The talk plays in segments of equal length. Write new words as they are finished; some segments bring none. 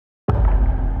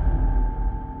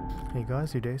Hey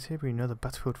guys, today's here we another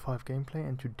Battlefield 5 gameplay,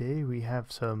 and today we have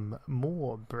some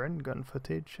more Bren gun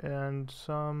footage and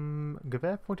some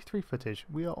G43 footage.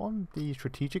 We are on the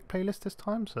strategic playlist this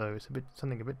time, so it's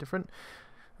something a bit different.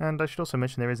 And I should also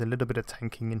mention there is a little bit of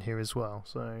tanking in here as well.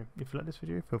 So if you like this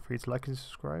video, feel free to like and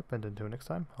subscribe, and until next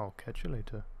time, I'll catch you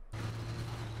later.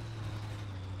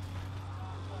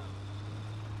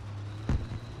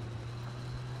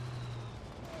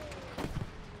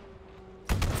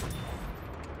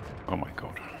 Oh my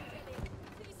god.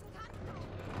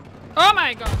 Oh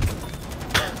my god!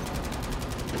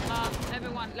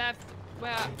 Everyone left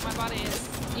where my body is.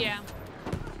 Yeah.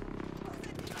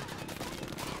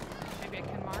 Maybe I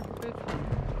can mark a bit.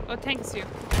 Oh, thanks you.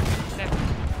 Left.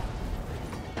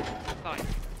 Sorry.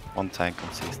 One tank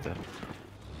on C still.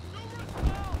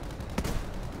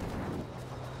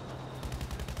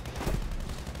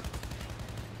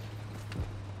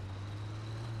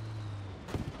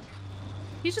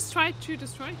 He just tried to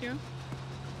destroy you.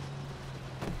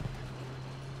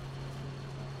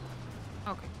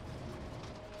 Okay.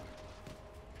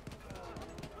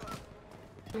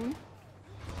 Soon.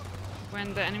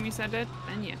 When the enemies are dead,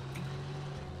 then yeah.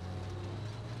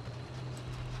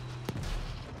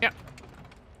 Yeah.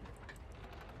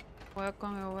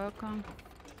 Welcome, you're welcome.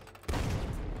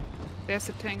 There's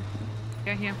a tank.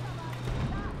 Yeah, here.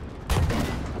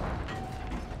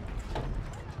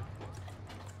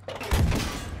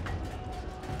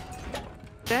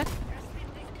 Dead?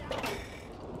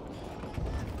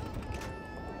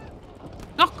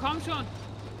 Ach, komm schon!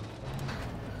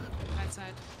 Right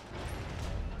side.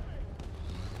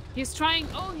 He's trying.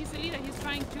 Oh, he's a leader. He's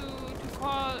trying to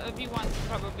call a V1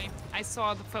 probably. I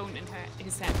saw the phone in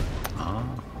his hand. Ah.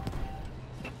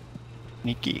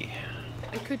 Nikki.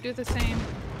 I could do the same,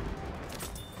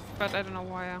 but I don't know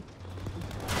why.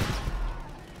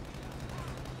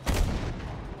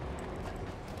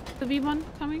 The V1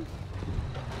 coming?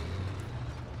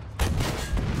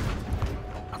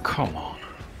 Oh, come on.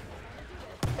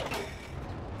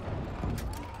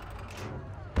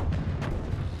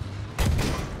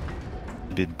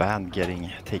 Bit banned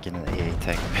taking an AA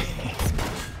tank.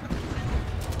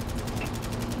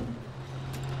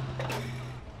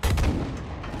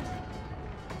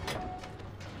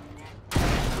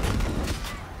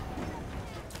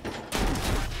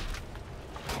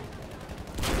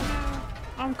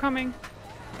 I'm coming.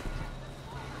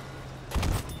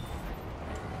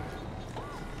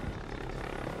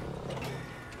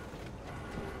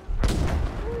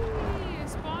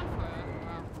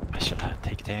 I should have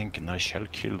taken tank and I shall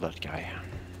kill that guy.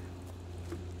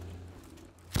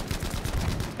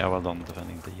 Yeah, well done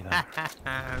defending B then.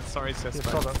 Sorry, sis. You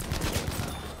saw that.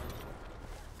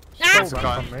 There's a Stole guy that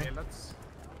up from me. here.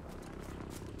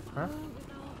 Huh?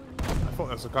 I thought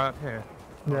there was a guy up here.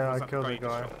 Yeah, Was I that killed the you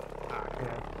guy. shot? Ah, okay.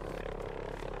 Yeah.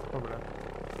 Probably.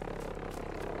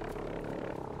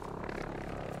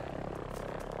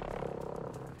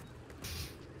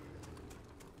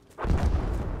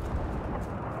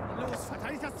 Los,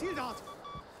 verteidigt das Ziel dort!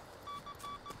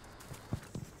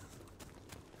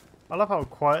 I love how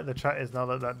quiet the chat is now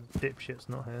that that dipshit's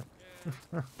not here.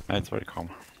 Yeah, it's very calm.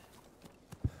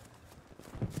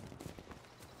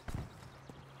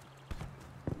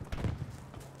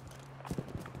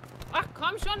 Ach,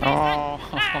 komm schon, Oh,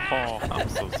 Mason! I'm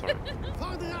so sorry.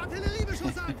 Fordere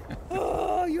Artilleriebeschuss an!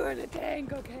 Oh, you're in a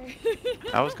tank, okay.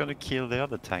 I was gonna kill the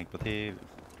other tank, but he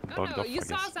Oh bugged no, off, you I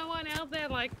saw guess. someone out there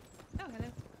like... Oh,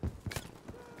 hello.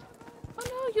 Oh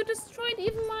no, you destroyed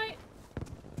even my...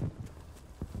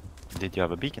 Did you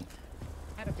have a beacon?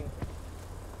 Had a beacon.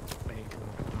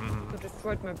 You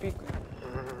destroyed my beacon.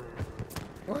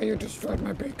 Why you destroyed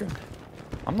my beacon?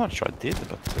 I'm not sure I did,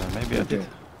 but maybe I did.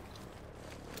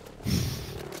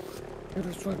 You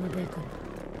destroyed my bacon.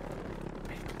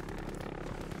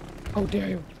 How dare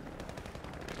you?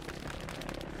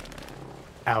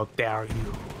 How dare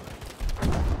you?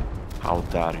 How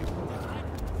dare you?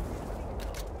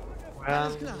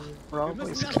 Alles klar. Wir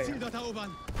müssen das Ziel dort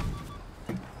erobern.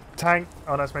 Tank!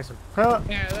 Oh, that's Mason. Huh?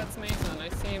 Yeah, that's Mason. I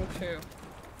see him too.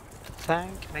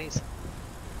 Tank Mason.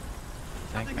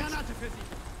 Tank Eine Mason. Granate für Sie.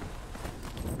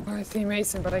 Oh, I see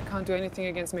Mason, but I can't do anything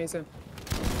against Mason.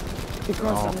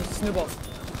 Because I'm a snibble.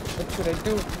 What should I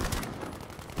do?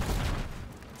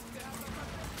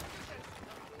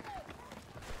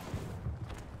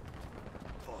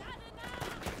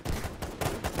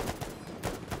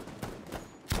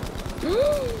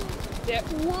 Yeah.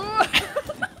 Whoa!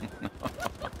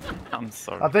 I'm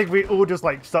sorry. I think we all just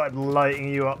like started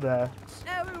lighting you up there.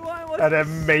 Everyone was And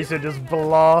then Mason just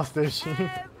blasted you.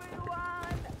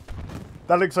 Everyone!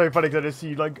 That looks so funny because I just see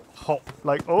you like hop,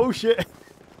 like, oh shit.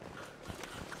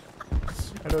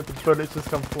 I know the bullets just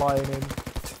come flying in.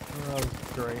 Oh, that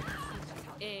was great.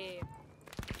 Eh.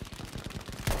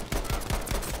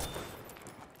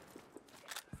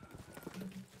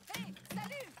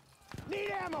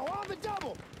 Need ammo on the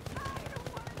double.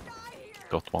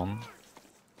 Got one.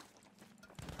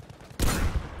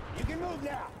 You can move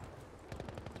now.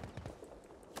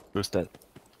 Who's dead?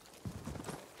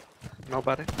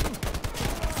 Nobody.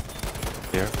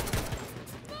 Here.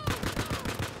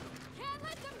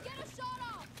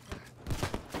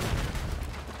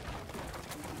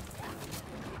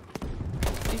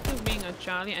 People being on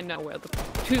Charlie, I know where the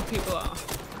 2 people are.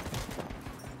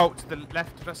 Oh, to the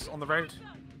left of us on the road.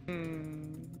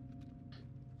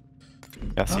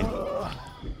 Yeah, see.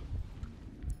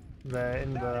 They're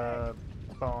in the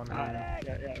barn here.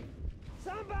 Yeah.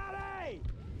 Somebody!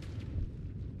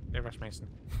 Yeah, Rush Mason.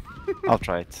 I'll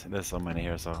try it. There's so many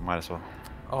here, so I might as well.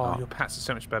 Oh, Oh. your pats are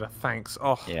so much better. Thanks.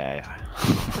 Oh, Yeah.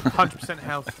 100%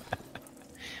 health.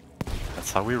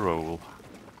 That's how we roll.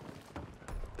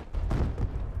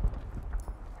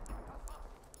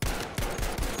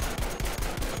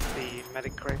 The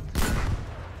medic crate.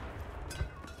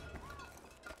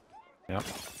 Yep.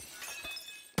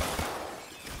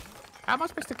 How am I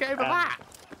supposed to get over that?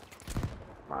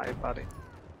 My body.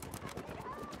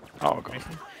 Oh god.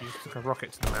 Mason, you just took a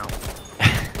rocket to the mouth.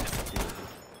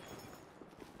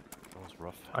 That was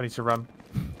rough. I need to run.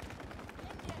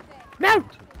 No!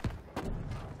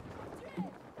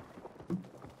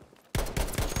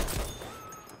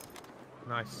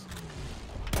 Nice.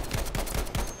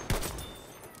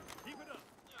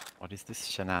 What is this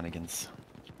shenanigans?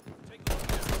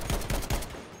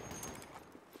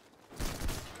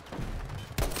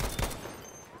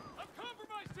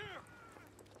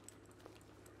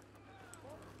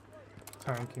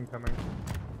 Tank incoming.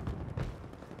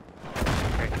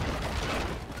 Okay.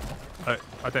 Oh,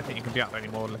 I don't think you can be up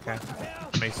anymore, look at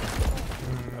Mason.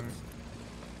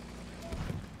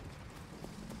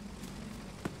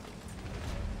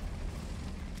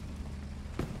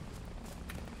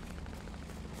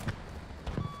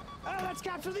 Let's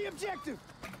capture the objective.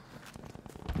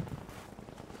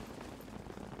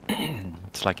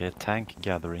 It's like a tank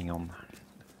gathering on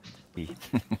E.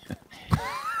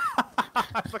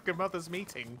 It's like a mother's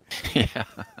meeting. Yeah.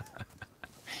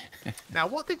 Now,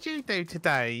 what did you do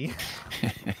today?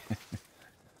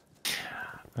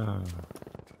 Oh.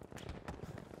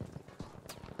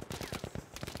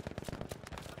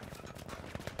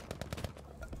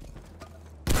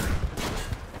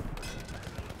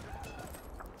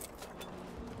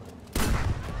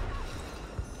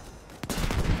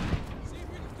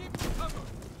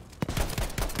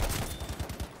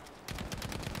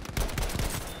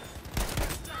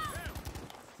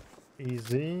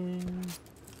 Easy.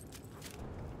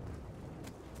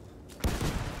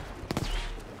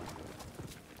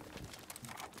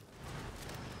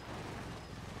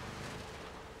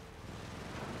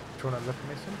 Do you want to look,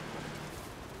 Mason?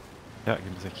 Yeah, give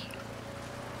me a sec.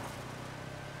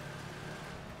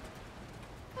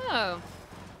 Oh.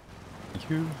 Thank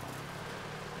you.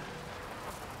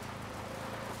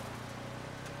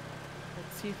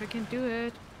 Let's see if I can do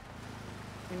it.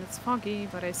 I mean, it's foggy,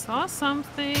 but I saw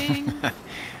something.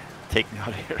 Take me out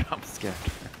of here, I'm scared.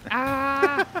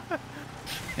 Ah!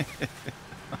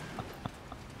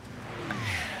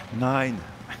 9.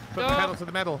 Put the pedal to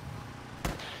the metal.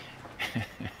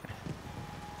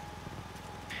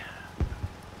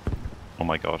 Oh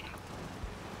my god.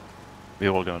 We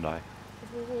all gonna die.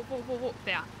 Whoa, whoa, whoa, whoa, whoa.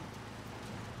 There.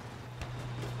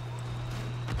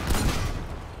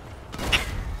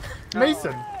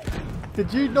 Mason,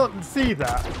 did you not see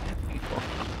that?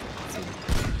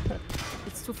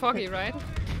 It's too foggy, right?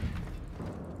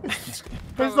 It's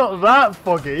not that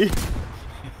foggy.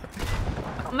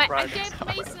 I Right. gave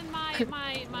Mason my ability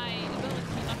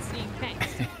not seeing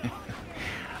tanks.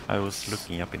 I was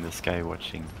looking up in the sky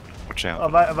watching out.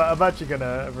 I'm actually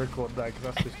gonna record that because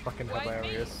that's just fucking Why me?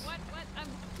 hilarious.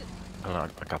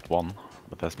 What? I got one,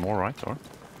 but there's more, right? Or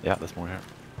yeah, there's more here.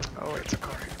 Oh, it's a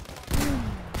car.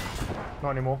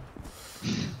 Not anymore.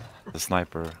 The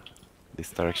sniper,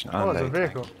 this direction. Oh, and it's a a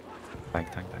vehicle.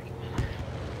 Tank.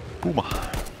 Boom.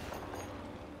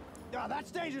 Yeah,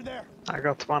 that's danger there. I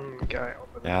got one guy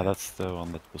over there. Yeah, that's the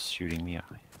one that was shooting me.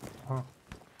 Huh.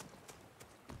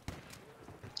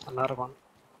 Another one.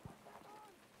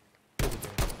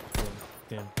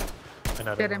 Damn.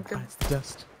 Another Get one. him, Bites the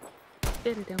dust.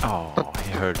 Oh,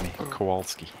 he heard me.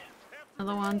 Kowalski.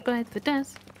 Another one bites the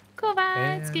dust.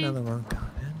 Kowalski. Another one.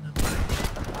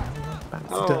 Bites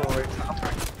the Oh, dust. it's not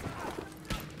right.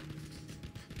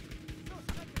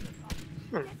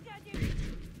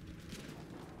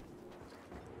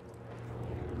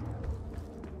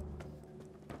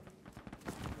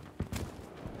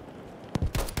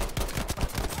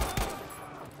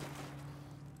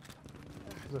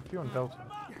 There's a few on Delta.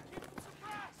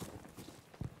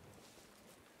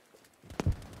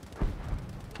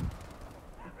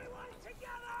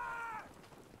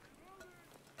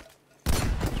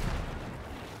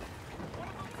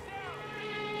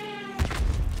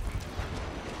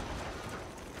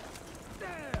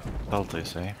 Delta, you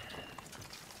say?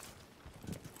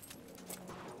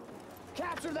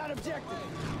 Capture that objective!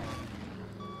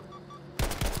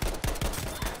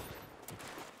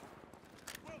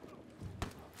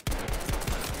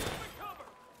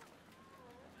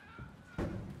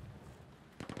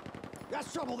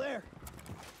 That's trouble there!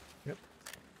 Yep.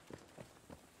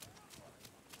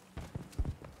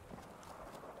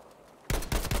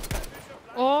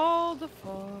 All the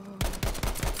fog.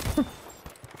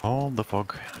 All the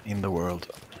fog in the world.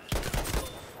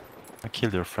 I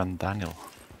killed your friend Daniel.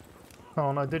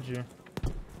 Oh no, did you?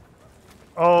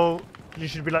 Oh, you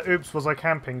should be like, oops, was I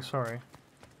camping? Sorry.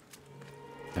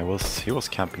 He was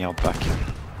camping out back.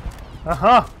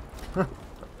 Aha!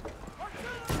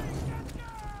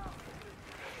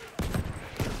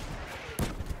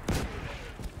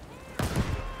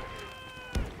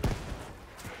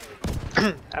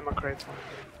 Ammo crate one.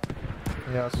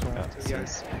 Yeah, I saw Two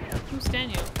guys. Who's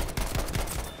Daniel?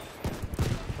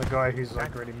 the guy who's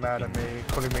like really mad at me,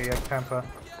 calling me a camper.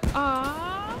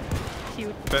 Ah,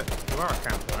 cute. But you are a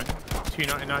camper, right?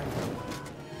 $2.99.